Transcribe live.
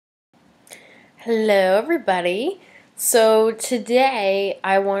Hello, everybody. So, today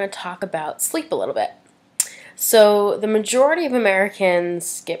I want to talk about sleep a little bit. So, the majority of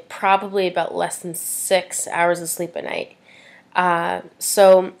Americans get probably about less than 6 hours of sleep a night.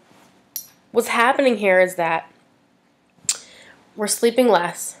 So, what's happening here is that we're sleeping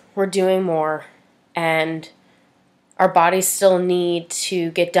less, we're doing more, and our bodies still need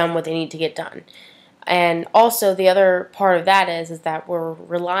to get done what they need to get done. And also, the other part of that is that we're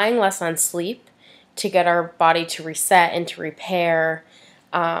relying less on sleep to get our body to reset and to repair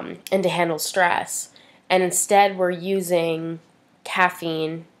and to handle stress. And instead, we're using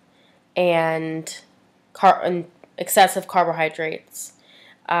caffeine and, and excessive carbohydrates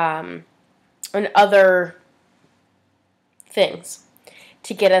and other things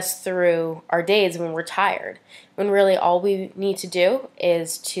to get us through our days when we're tired. When really all we need to do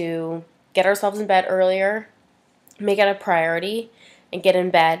is to get ourselves in bed earlier, make it a priority, and get in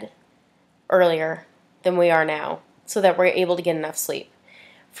bed earlier than we are now so that we're able to get enough sleep.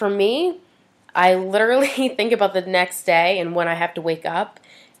 For me, I literally think about the next day and when I have to wake up,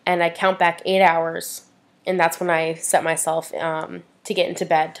 and I count back 8 hours, and that's when I set myself to get into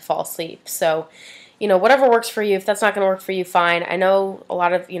bed to fall asleep. So, whatever works for you. If that's not going to work for you, fine. I know a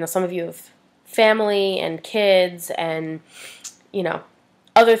lot of, some of you have family and kids and,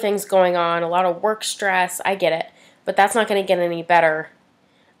 other things going on, a lot of work stress. I get it. But that's not going to get any better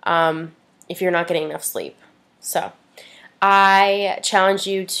if you're not getting enough sleep. So I challenge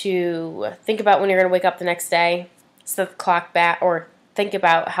you to think about when you're going to wake up the next day, set the clock back, or think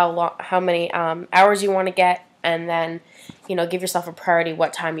about how many hours you want to get, and then, give yourself a priority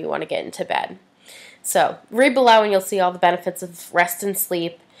what time you want to get into bed. So read below and you'll see all the benefits of rest and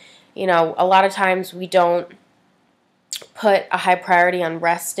sleep. A lot of times we don't put a high priority on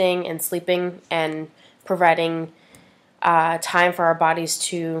resting and sleeping and providing time for our bodies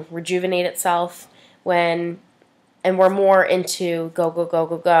to rejuvenate itself and we're more into go, go, go,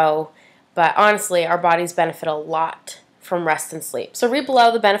 go, go. But honestly, our bodies benefit a lot from rest and sleep. So read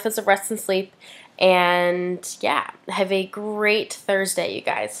below the benefits of rest and sleep. And yeah, have a great Thursday, you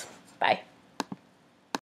guys. Bye.